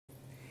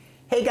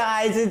Hey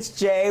guys, it's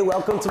Jay.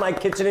 Welcome to my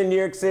kitchen in New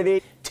York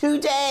City.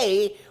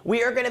 Today,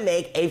 we are gonna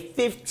make a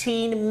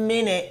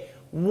 15-minute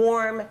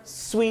warm,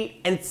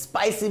 sweet, and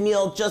spicy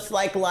meal just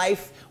like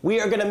life. We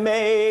are gonna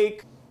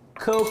make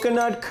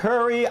coconut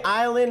curry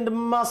island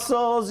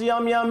mussels.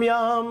 Yum, yum,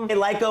 yum. Hey,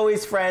 like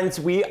always, friends,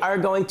 we are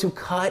going to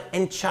cut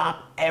and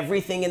chop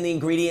everything in the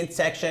ingredients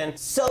section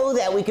so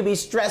that we can be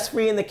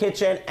stress-free in the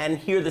kitchen and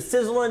hear the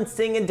sizzle and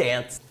sing and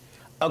dance.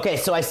 Okay,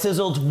 so I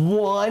sizzled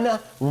one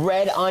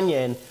red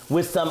onion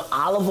with some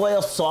olive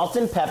oil, salt,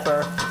 and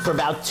pepper for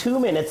about 2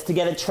 minutes to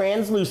get it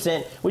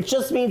translucent, which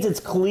just means it's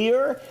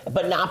clear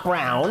but not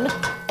brown.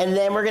 And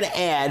then we're gonna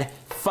add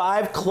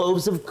 5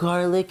 cloves of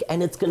garlic,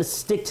 and it's gonna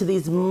stick to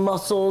these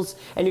mussels,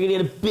 and you're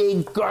gonna get a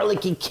big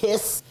garlicky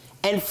kiss.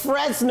 And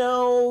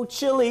fresno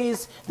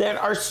chilies that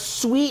are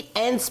sweet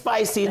and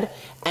spicy,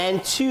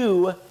 and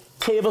 2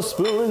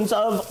 tablespoons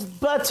of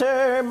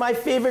butter, my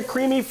favorite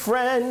creamy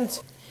friend.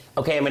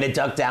 Okay, I'm gonna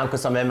duck down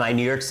because I'm in my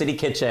New York City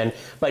kitchen,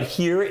 but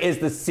here is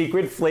the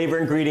secret flavor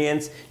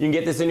ingredients. You can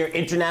get this in your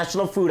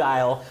international food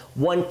aisle.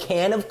 1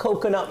 can of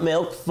coconut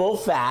milk, full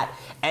fat,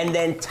 and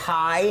then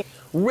Thai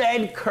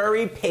red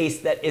curry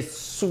paste that is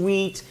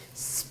sweet,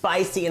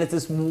 spicy, and it's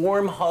this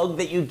warm hug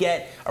that you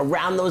get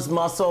around those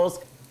mussels.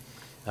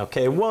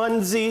 Okay,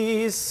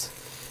 1sies,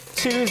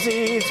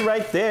 2sies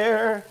right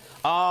there.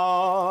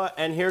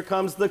 And here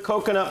comes the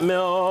coconut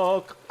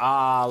milk.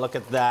 Look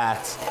at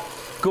that.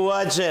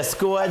 Gorgeous,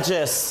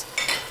 gorgeous.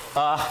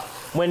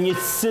 When it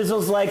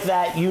sizzles like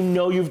that, you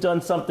know you've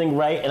done something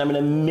right, and I'm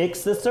gonna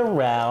mix this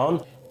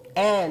around,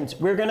 and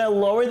we're gonna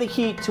lower the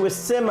heat to a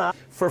simmer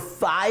for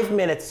 5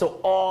 minutes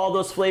so all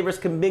those flavors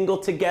can mingle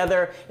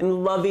together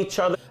and love each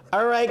other.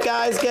 All right,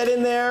 guys, get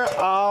in there.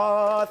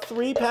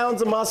 3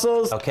 pounds of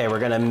mussels. Okay, we're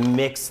gonna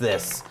mix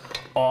this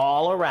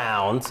all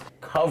around,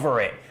 cover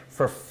it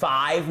for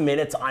 5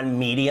 minutes on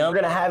medium. We're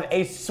gonna have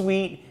a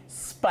sweet,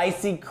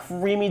 spicy,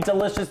 creamy,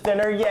 delicious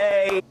dinner,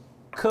 yay!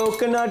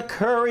 Coconut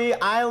curry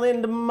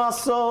island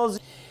mussels.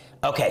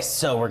 Okay,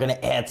 so we're gonna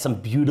add some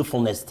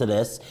beautifulness to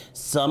this.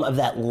 Some of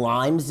that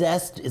lime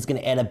zest is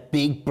gonna add a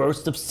big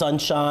burst of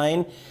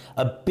sunshine,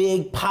 a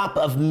big pop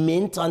of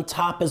mint on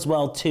top as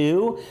well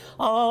too.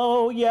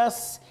 Oh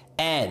yes,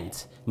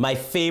 and my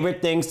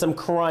favorite thing, some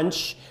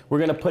crunch. We're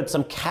gonna put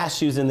some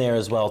cashews in there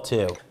as well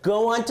too.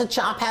 Go on to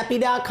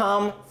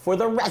chophappy.com for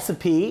the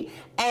recipe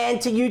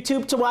and to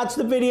YouTube to watch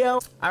the video.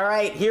 All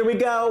right, here we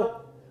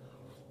go.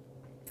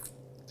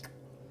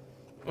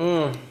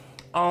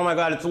 Oh my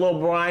God, it's a little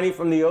briny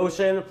from the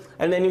ocean,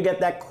 and then you get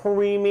that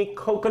creamy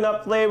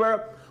coconut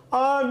flavor.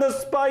 The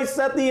spice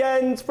at the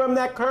end from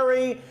that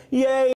curry, yay.